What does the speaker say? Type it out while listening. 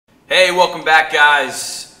Hey, welcome back,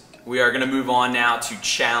 guys. We are going to move on now to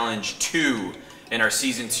Challenge 2 in our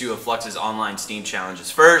Season 2 of Flux's online STEAM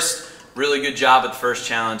challenges. First, really good job with the first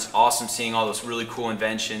challenge. Awesome seeing all those really cool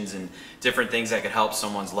inventions and different things that could help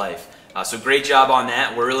someone's life. So great job on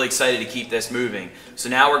that. We're really excited to keep this moving. So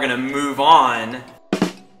now we're going to move on.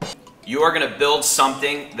 You are going to build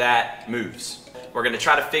something that moves. We're going to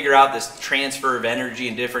try to figure out this transfer of energy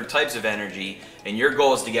and different types of energy, and your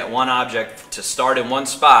goal is to get one object to start in one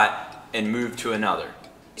spot and move to another.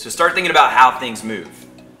 So start thinking about how things move.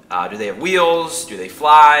 Do they have wheels? Do they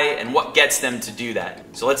fly? And what gets them to do that?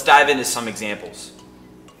 So let's dive into some examples,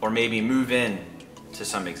 or maybe move in to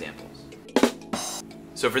some examples.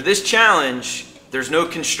 So for this challenge, there's no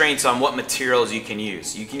constraints on what materials you can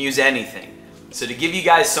use. You can use anything. So to give you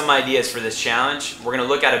guys some ideas for this challenge, we're going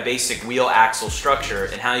to look at a basic wheel axle structure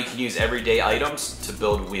and how you can use everyday items to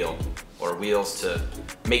build wheel, or wheels to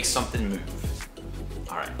make something move.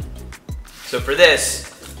 Alright, so for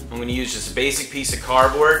this, I'm going to use just a basic piece of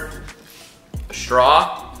cardboard, a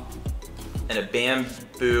straw, and a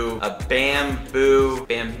bamboo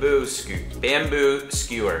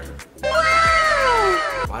skewer.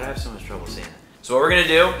 Why do I have so much trouble saying it? So what we're going to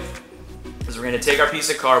do is we're going to take our piece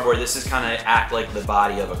of cardboard. This is kind of act like the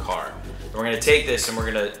body of a car. And we're going to take this and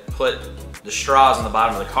we're going to put the straws on the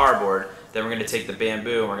bottom of the cardboard. Then we're going to take the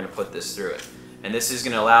bamboo and we're going to put this through it. And this is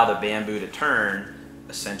going to allow the bamboo to turn,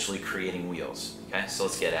 essentially creating wheels. Okay, so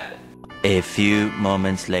let's get at it. A few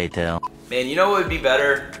moments later. Man, you know what would be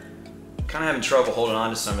better? I'm kind of having trouble holding on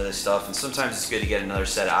to some of this stuff, and sometimes it's good to get another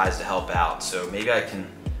set of eyes to help out. So maybe I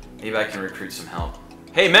can recruit some help.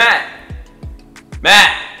 Hey, Matt!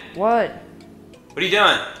 Matt! What? What are you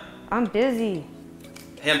doing? I'm busy.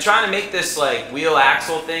 Hey, I'm trying to make this like wheel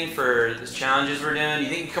axle thing for this challenges we're doing. You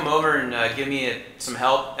think you can come over and give me some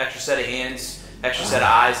help? Extra set of hands, extra set of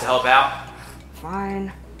eyes to help out?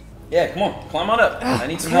 Fine. Yeah, come on, climb on up. I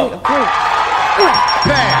need some help. Okay. Bam!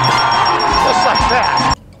 Just like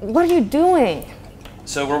that. What are you doing?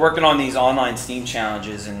 So we're working on these online STEAM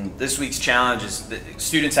challenges, and this week's challenge is that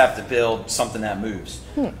students have to build something that moves.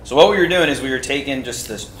 So what we were doing is we were taking just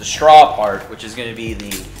the straw part, which is going to be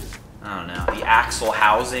the, I don't know, the axle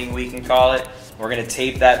housing, we can call it. We're going to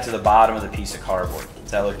tape that to the bottom of the piece of cardboard.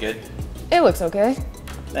 Does that look good? It looks okay.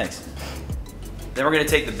 Thanks. Then we're going to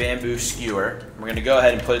take the bamboo skewer. We're going to go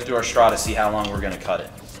ahead and put it through our straw to see how long we're going to cut it.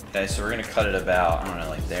 Okay, so we're going to cut it about, I don't know,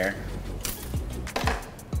 like there.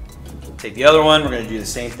 Take the other one, we're going to do the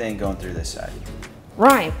same thing going through this side.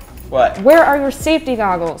 Ryan. What? Where are your safety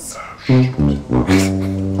goggles? Is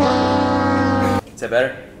that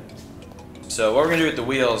better? So what we're going to do with the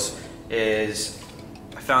wheels is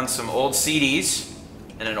I found some old CDs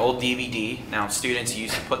and an old DVD. Now students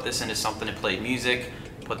used to put this into something and play music,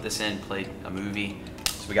 put this in, played a movie.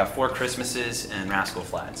 So we got 4 Christmases and Rascal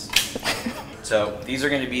Flatts. So these are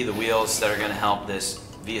going to be the wheels that are going to help this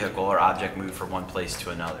vehicle or object move from one place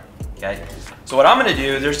to another. Okay? So what I'm going to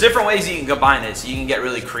do, there's different ways you can combine this. You can get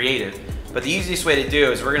really creative, but the easiest way to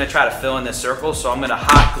do is we're going to try to fill in this circle. So I'm going to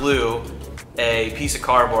hot glue a piece of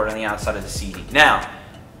cardboard on the outside of the CD. Now,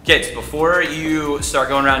 kids, before you start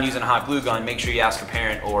going around using a hot glue gun, make sure you ask a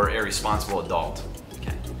parent or a responsible adult.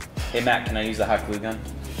 Okay. Hey Matt, can I use the hot glue gun?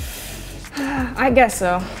 I guess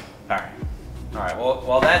so. All right. All right. Well,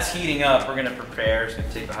 while that's heating up, we're going to prepare. Just going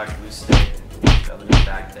to take the hot glue stick, shove it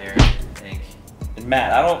back there, I think. And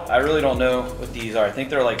Matt, I really don't know what these are. I think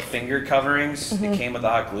they're like finger coverings that came with the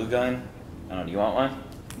hot glue gun. I don't know, do you want one?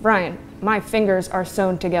 Brian, my fingers are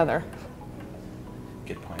sewn together.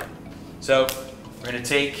 Good point. So we're going to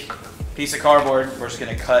take a piece of cardboard. We're just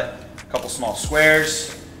going to cut a couple small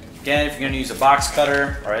squares. Again, if you're going to use a box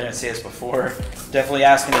cutter, or I didn't say this before, definitely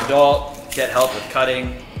ask an adult, get help with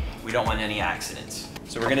cutting. We don't want any accidents.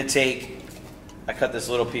 So we're going to take, I cut this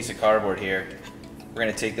little piece of cardboard here. We're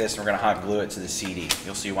going to take this and we're going to hot glue it to the CD.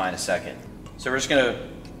 You'll see why in a second. So we're just going to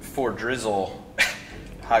drizzle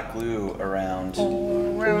hot glue around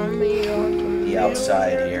the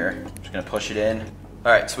outside here. Just going to push it in.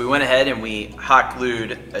 All right, so we went ahead and we hot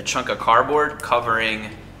glued a chunk of cardboard covering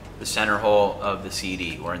the center hole of the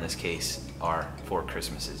CD, or in this case, our 4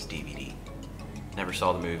 Christmases DVD. Never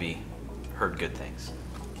saw the movie, heard good things.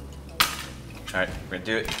 All right, we're gonna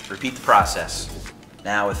do it, repeat the process.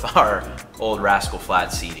 Now with our old Rascal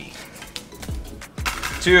Flatts CD.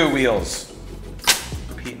 2 wheels.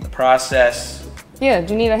 Repeating the process. Yeah,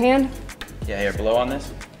 do you need a hand? Yeah, here, blow on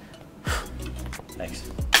this. Thanks.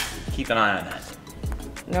 Keep an eye on that.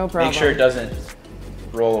 No problem. Make sure it doesn't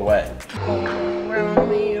roll away.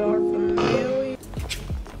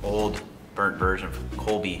 Old burnt version from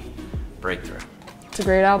Colby Breakthrough. It's a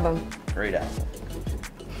great album. Great album.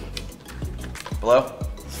 Blow.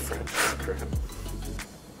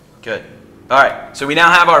 Good. All right, so we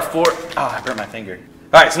now have our four, oh, I burnt my finger.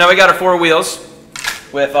 All right, so now we got our four wheels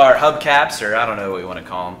with our hubcaps, or I don't know what we want to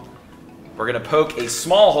call them. We're gonna poke a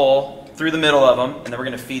small hole through the middle of them, and then we're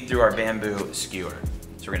gonna feed through our bamboo skewer.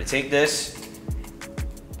 So we're gonna take this.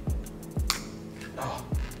 Oh.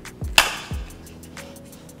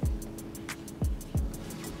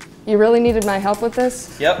 You really needed my help with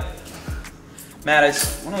this? Yep. Matt,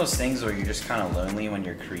 it's one of those things where you're just kind of lonely when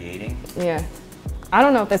you're creating. Yeah. I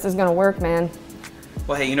don't know if this is gonna work, man.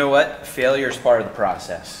 Well, hey, you know what? Failure is part of the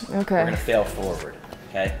process. Okay. We're gonna fail forward,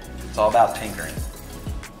 okay? It's all about tinkering.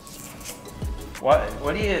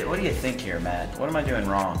 What do you think here, Matt? What am I doing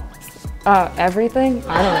wrong? Everything?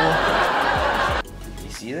 I You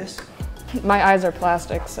see this? don't know. My eyes are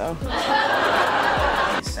plastic, so.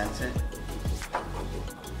 Can you sense it?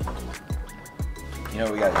 You know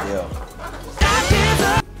what we gotta do?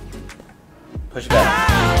 Push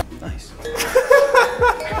back. Nice.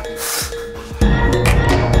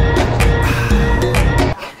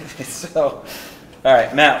 So, all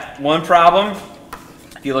right, Matt, one problem.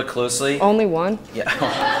 If you look closely. Only one? Yeah.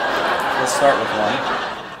 Let's start with one.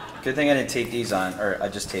 Good thing I didn't tape these on, or I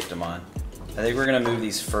just taped them on. I think we're gonna move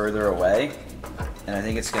these further away, and I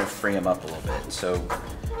think it's gonna free them up a little bit. So,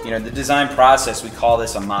 you know, the design process, we call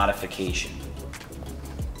this a modification.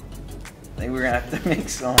 I think we're gonna have to make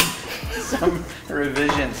some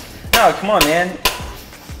revisions. No, come on, man.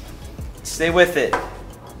 Stay with it.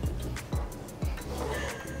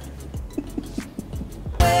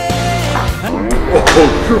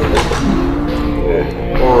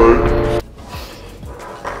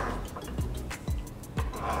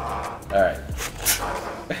 Alright.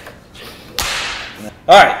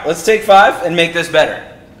 Alright, let's take 5 and make this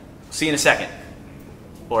better. See you in a second.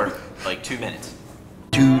 Or like 2 minutes.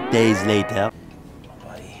 2 days later.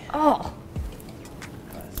 Buddy. Oh.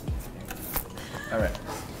 Alright.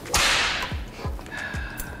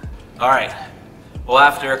 Alright. Well,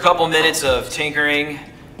 after a couple minutes of tinkering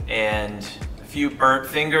and a few burnt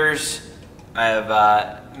fingers, I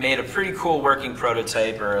have made a pretty cool working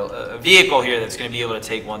prototype, or a vehicle here that's going to be able to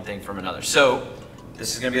take one thing from another. So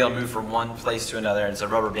this is going to be able to move from one place to another, and it's a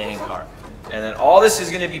rubber banding car. And then all this is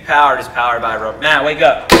going to be powered by rubber. Matt, wake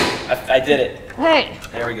up. I did it. Hey.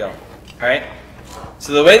 There we go. All right.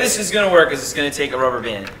 So the way this is going to work is it's going to take a rubber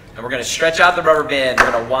band, and we're going to stretch out the rubber band.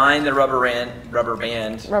 We're going to wind the rubber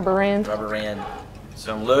band.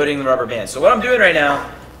 So I'm loading the rubber band. So what I'm doing right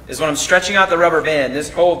now is when I'm stretching out the rubber band, this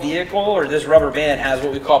whole vehicle or this rubber band has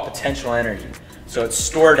what we call potential energy. So it's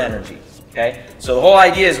stored energy, okay? So the whole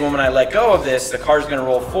idea is when I let go of this, the car's gonna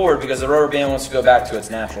roll forward because the rubber band wants to go back to its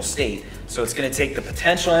natural state. So it's gonna take the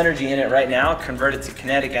potential energy in it right now, convert it to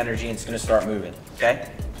kinetic energy, and it's gonna start moving, okay?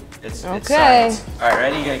 It's science. All right,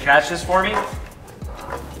 ready? You gonna catch this for me?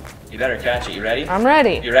 You better catch it. You ready? I'm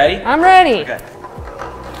ready. You ready? I'm ready. Okay.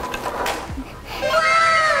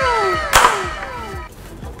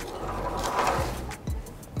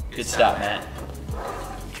 Good stop, Matt.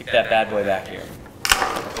 Kick that bad boy back here.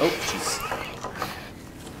 Oh, jeez.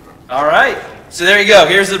 All right. So there you go.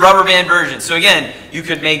 Here's the rubber band version. So again, you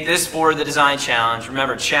could make this for the design challenge.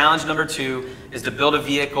 Remember, challenge number 2 is to build a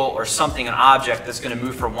vehicle or something, an object that's going to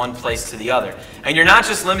move from one place to the other. And you're not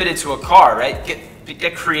just limited to a car, right?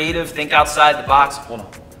 Get creative. Think outside the box. Hold on.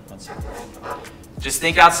 1 second. Just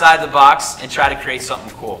think outside the box and try to create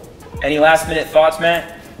something cool. Any last minute thoughts,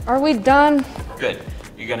 Matt? Are we done? Good.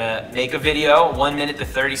 You're gonna make a video, 1 minute to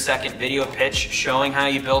 30-second video pitch showing how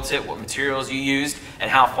you built it, what materials you used,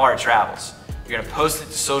 and how far it travels. You're gonna post it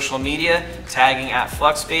to social media, tagging at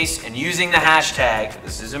FluxSpace and using the hashtag,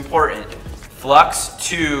 this is important,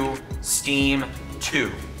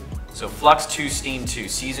 Flux2Steam2. So Flux2Steam2,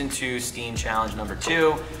 Season 2 Steam Challenge number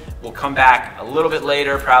 2. We'll come back a little bit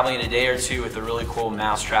later, probably in a day or 2, with a really cool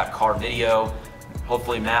mousetrap car video.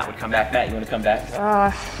 Hopefully Matt would come back. Matt, you wanna come back?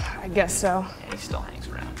 I guess so. Yeah, he still hangs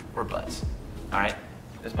around. We're buds. All right,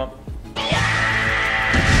 fist bump.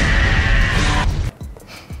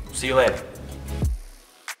 See you later.